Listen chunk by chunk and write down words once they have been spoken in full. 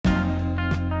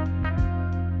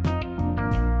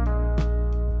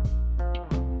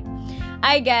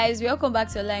Hi guys, welcome back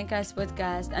to Online Cast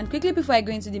Podcast. And quickly before I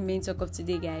go into the main talk of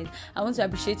today, guys, I want to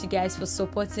appreciate you guys for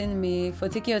supporting me, for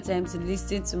taking your time to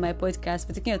listen to my podcast,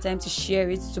 for taking your time to share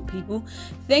it to people.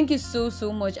 Thank you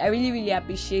so much. I really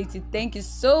appreciate it. Thank you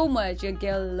so much. Your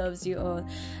girl loves you all.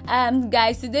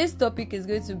 Guys, today's topic is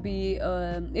going to be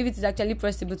if it is actually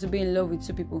possible to be in love with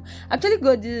two people. I actually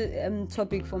got the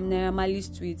topic from Naira Marley's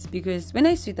tweets, because when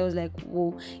I saw it, I was like,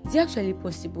 whoa, is it actually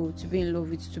possible to be in love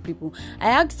with two people?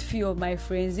 I asked few of my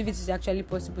friends if it is actually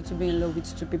possible to be in love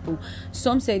with two people.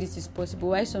 Some said it is possible,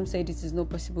 while some said it is not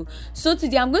possible. So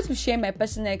today I'm going to share my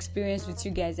personal experience with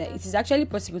you guys that it is actually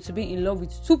possible to be in love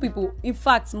with two people. In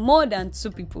fact, more than two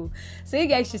people. So you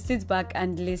guys should sit back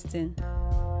and listen.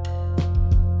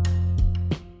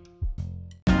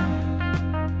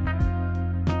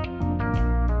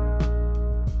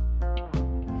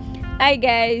 Hi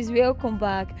guys, welcome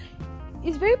back.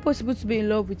 It's very possible to be in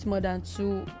love with more than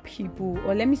two people,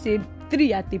 or let me say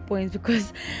three at a point,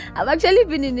 because I've actually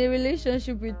been in a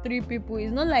relationship with three people.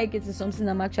 It's not like it is something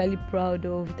I'm actually proud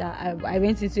of that I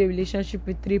went into a relationship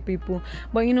with three people,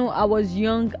 but I was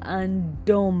young and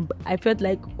dumb. I felt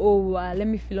like, let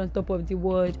me feel on top of the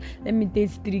world, let me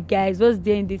date three guys. What's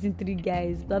there in dating three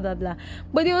guys, blah blah blah.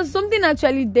 But there was something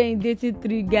actually there in dating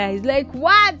three guys. Like,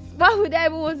 why would I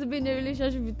even want to be in a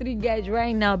relationship with three guys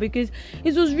right now? Because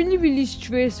it was really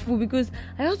stressful, because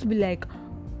I had to be like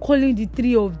calling the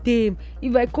three of them.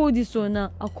 If I call this one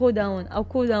now, I'll call that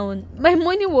one. My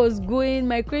money was going,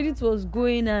 my credit was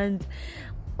going, and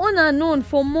on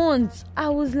for months. I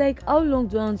was like, how long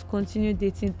do I want to continue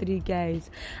dating three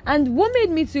guys? And what made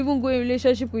me go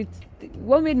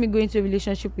into a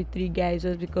relationship with three guys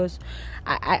was because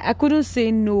I couldn't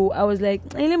say no. I was like,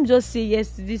 hey, let me just say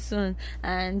yes to this one,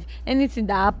 and anything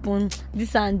that happened,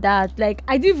 this and that. Like,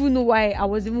 I didn't even know why I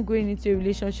was even going into a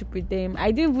relationship with them.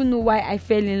 I didn't even know why I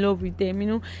fell in love with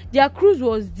them. Their cruise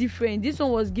was different. This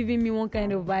one was giving me one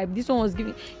kind of vibe, this one was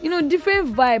giving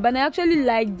different vibe, and I actually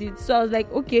liked it. So I was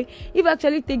like, okay, if I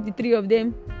actually take the three of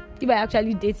them, if I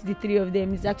actually date the three of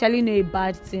them, it's actually not a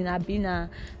bad thing.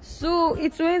 So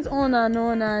it went on,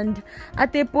 and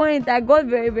at a point I got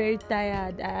very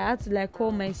tired. I had to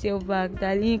call myself back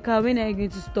that, Yinka, when are you going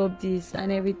to stop this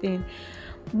and everything?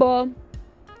 But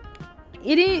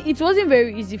it wasn't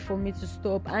very easy for me to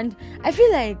stop, and I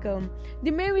feel like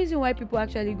the main reason why people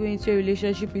actually go into a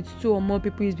relationship with two or more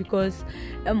people is because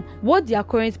what their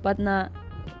current partner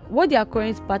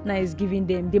is giving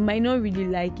them, they might not really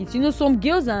like it. Some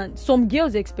girls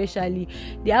especially,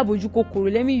 they have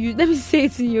ojukokoro. Let me say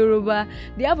it in Yoruba.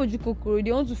 They have ojukokoro.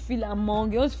 They want to feel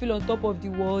among, they want to feel on top of the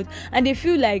world, and they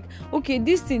feel like, okay,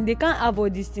 this thing, they can't have all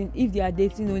this thing if they are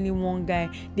dating only one guy.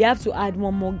 They have to add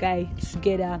one more guy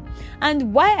together.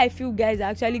 And why I feel guys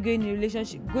are actually going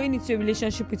into a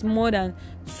relationship with more than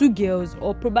two girls,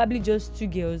 or probably just two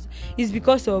girls, is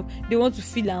because of they want to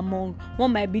feel among.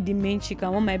 One might be the main chick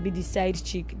and one might be the side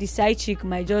chick. The side chick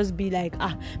might just be like,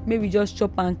 maybe just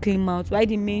chop and clean out, while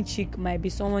the main chick might be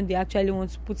someone they actually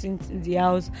want to put into the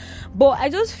house. But I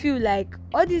just feel like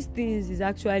all these things is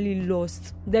actually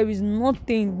lost. There is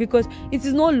nothing, because it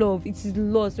is not love, it is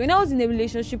lost. When I was in a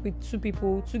relationship with two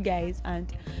people, two guys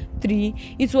and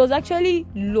three, it was actually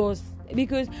lost,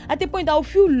 because at the point I'll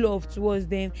feel love towards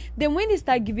them. Then when they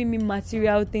start giving me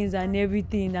material things and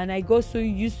everything, and I got so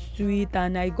used to it,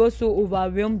 and I got so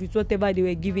overwhelmed with whatever they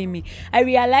were giving me, I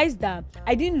realized that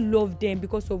I didn't love them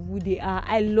because of who they are.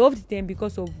 I loved them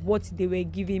because of what they were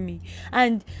giving me.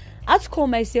 And I had to call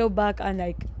myself back and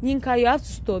like, Yinka, you have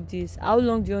to stop this. How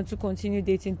long do you want to continue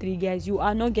dating three guys? You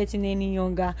are not getting any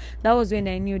younger. That was when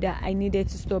I knew that I needed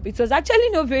to stop. It was actually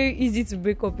not very easy to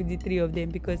break up with the three of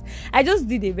them, because I just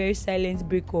did a very silent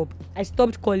breakup. I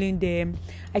stopped calling them.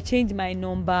 I changed my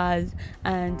numbers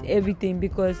and everything,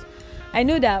 because I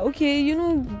know that, okay,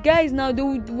 guys now, they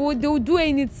will do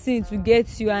anything to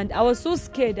get you. And I was so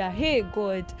scared that, hey,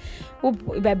 God, hope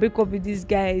if I break up with these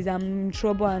guys, I'm in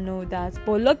trouble and all that.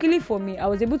 But luckily for me, I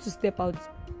was able to step out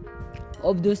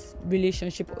of those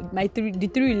relationship. The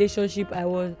three relationship I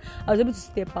was able to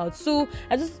step out. So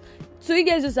you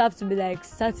guys just have to be like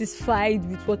satisfied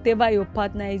with whatever your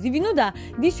partner is. If you know that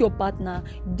this your partner,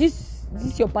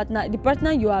 the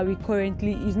partner you are with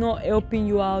currently is not helping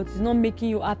you out, is not making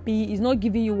you happy, is not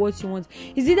giving you what you want,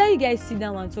 it's either you guys sit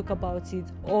down and talk about it,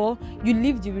 or you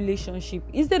leave the relationship,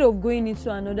 instead of going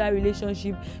into another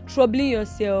relationship, troubling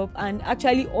yourself and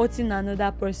actually hurting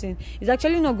another person. It's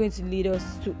actually not going to lead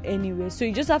us to anywhere. So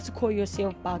you just have to call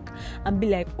yourself back and be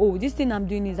like, oh, this thing I'm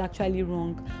doing is actually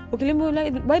wrong. Okay,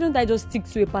 why don't I just stick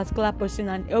to a particular person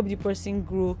and help the person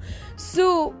grow?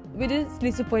 So with this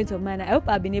little point of mine, I hope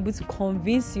I've been able to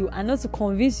convince you, and not to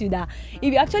convince you that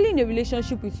if you're actually in a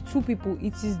relationship with two people,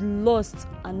 it is lust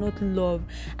and not love.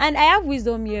 And I have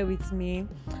wisdom here with me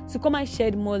to come and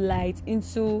shed more light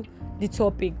into the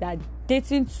topic that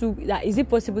dating two, that is it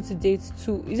possible to date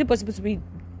two, is it possible to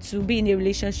be in a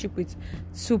relationship with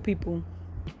two people.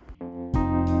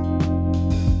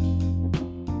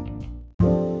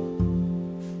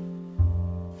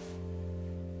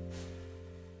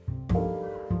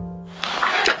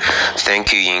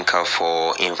 Thank you, Yinka,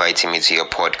 for inviting me to your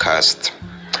podcast.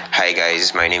 Hi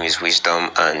guys, my name is Wisdom,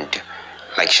 and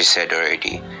like she said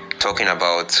already, talking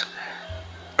about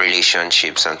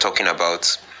relationships and talking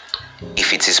about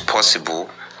if it is possible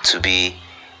to be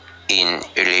in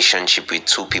a relationship with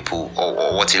two people,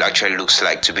 or what it actually looks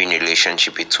like to be in a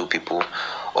relationship with two people,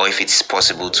 or if it's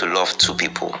possible to love two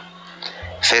people.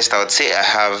 First, I would say I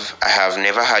have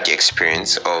never had the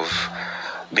experience of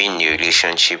being in a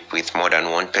relationship with more than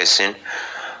one person,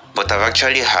 but I've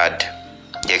actually had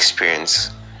the experience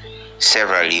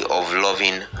severally of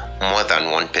loving more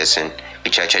than one person,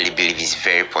 which I actually believe is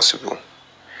very possible.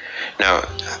 Now,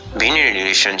 being in a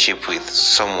relationship with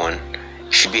someone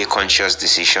should be a conscious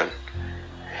decision.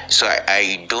 So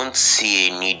I don't see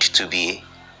a need to be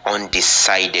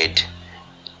undecided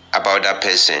about that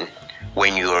person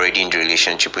when you're already in the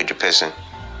relationship with the person.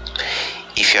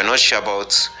 If you're not sure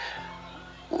about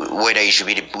whether you should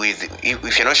be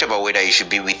if you're not sure about whether you should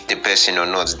be with the person or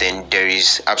not, then there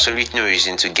is absolutely no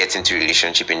reason to get into a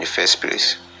relationship in the first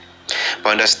place. But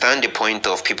understand the point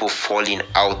of people falling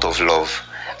out of love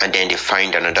and then they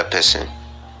find another person.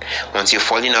 Once you're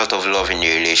falling out of love in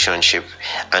a relationship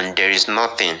and there is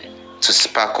nothing to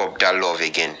spark up that love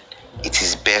again, it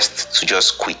is best to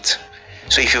just quit.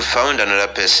 So if you found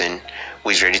another person who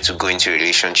is ready to go into a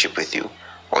relationship with you,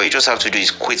 all you just have to do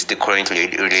is quit the current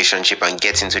relationship and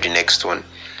get into the next one.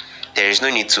 There is no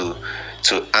need to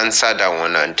answer that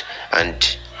one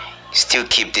and still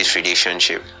keep this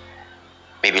relationship.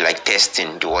 Maybe like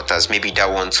testing the waters. Maybe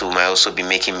that one too might also be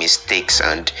making mistakes,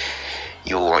 and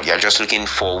you're just looking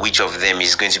for which of them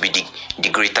is going to be the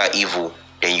greater evil.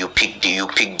 Then you pick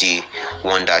the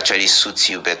one that actually suits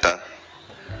you better.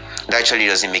 That actually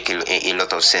doesn't make a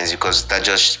lot of sense, because that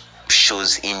just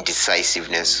shows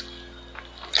indecisiveness.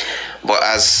 But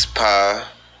as per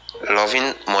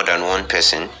loving more than one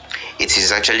person, it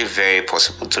is actually very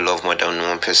possible to love more than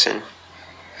one person.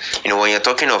 When you're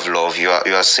talking of love, you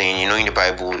are saying, in the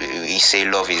Bible, you say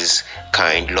love is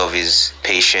kind, love is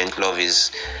patient, love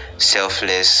is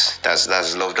selfless. That's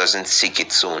love doesn't seek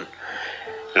its own.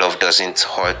 Love doesn't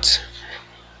hurt.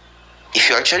 If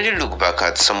you actually look back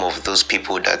at some of those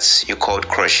people that you called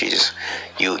crushes,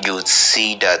 you would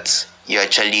see that you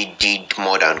actually did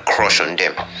more than crush on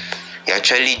them. You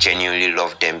actually genuinely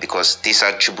love them, because these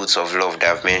attributes of love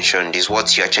that I've mentioned is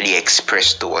what you actually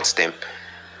express towards them.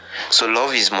 So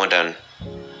love is more than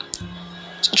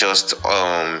just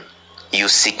you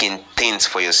seeking things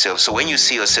for yourself. So when you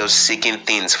see yourself seeking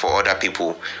things for other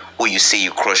people who you say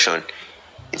you crush on,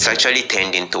 it's actually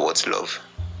tending towards love.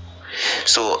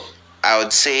 So I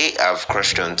would say I've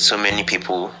crushed on so many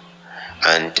people,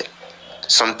 and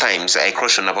sometimes I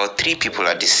crush on about 3 people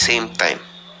at the same time.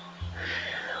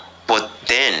 But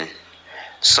then,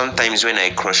 sometimes when I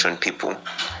crush on people,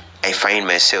 I find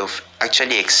myself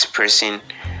actually expressing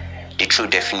the true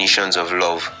definitions of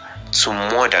love to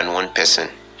more than one person.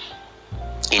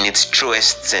 In its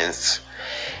truest sense,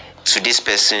 to this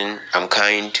person, I'm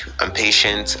kind, I'm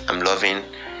patient, I'm loving.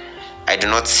 I do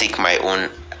not seek my own.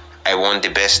 I want the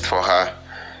best for her.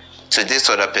 To this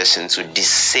other person, to the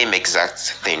same exact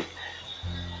thing.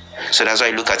 So that's why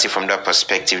I look at it from that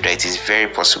perspective, that it is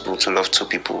very possible to love 2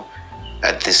 people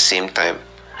at the same time.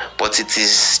 But it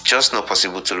is just not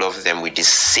possible to love them with the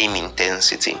same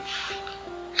intensity.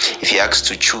 If you ask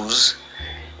to choose,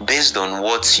 based on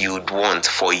what you'd want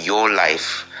for your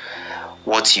life,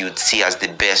 what you'd see as the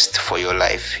best for your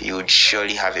life, you would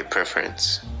surely have a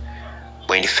preference.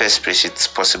 But in the first place, it's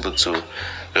possible to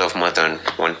love more than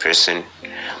one person.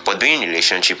 But being in a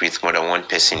relationship with more than one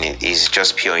person is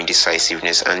just pure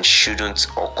indecisiveness and shouldn't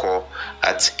occur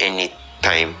at any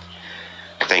time.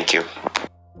 Thank you.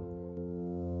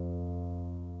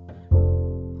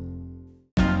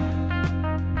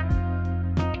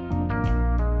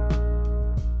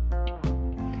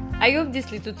 I hope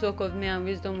this little talk of me and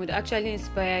wisdom would actually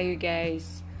inspire you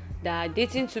guys that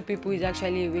dating 2 people is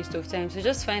actually a waste of time. So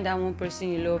just find that one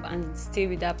person you love and stay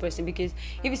with that person, because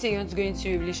if you say you want to go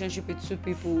into a relationship with 2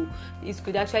 people, it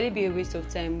could actually be a waste of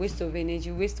time, waste of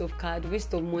energy, waste of card,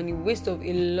 waste of money, waste of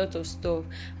a lot of stuff,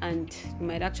 and you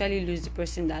might actually lose the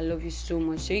person that loves you so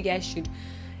much. So you guys should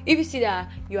If you see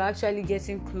that you're actually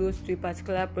getting close to a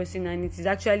particular person and it is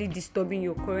actually disturbing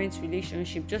your current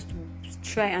relationship, just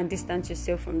try and distance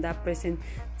yourself from that person.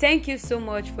 Thank you so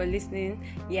much for listening.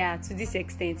 Yeah, to this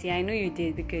extent. Yeah, I know you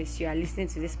did because you are listening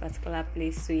to this particular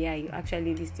place. So yeah, you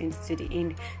actually listened to the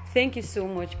end. Thank you so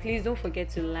much. Please don't forget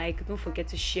to like, don't forget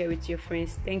to share with your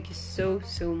friends. Thank you so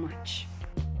much.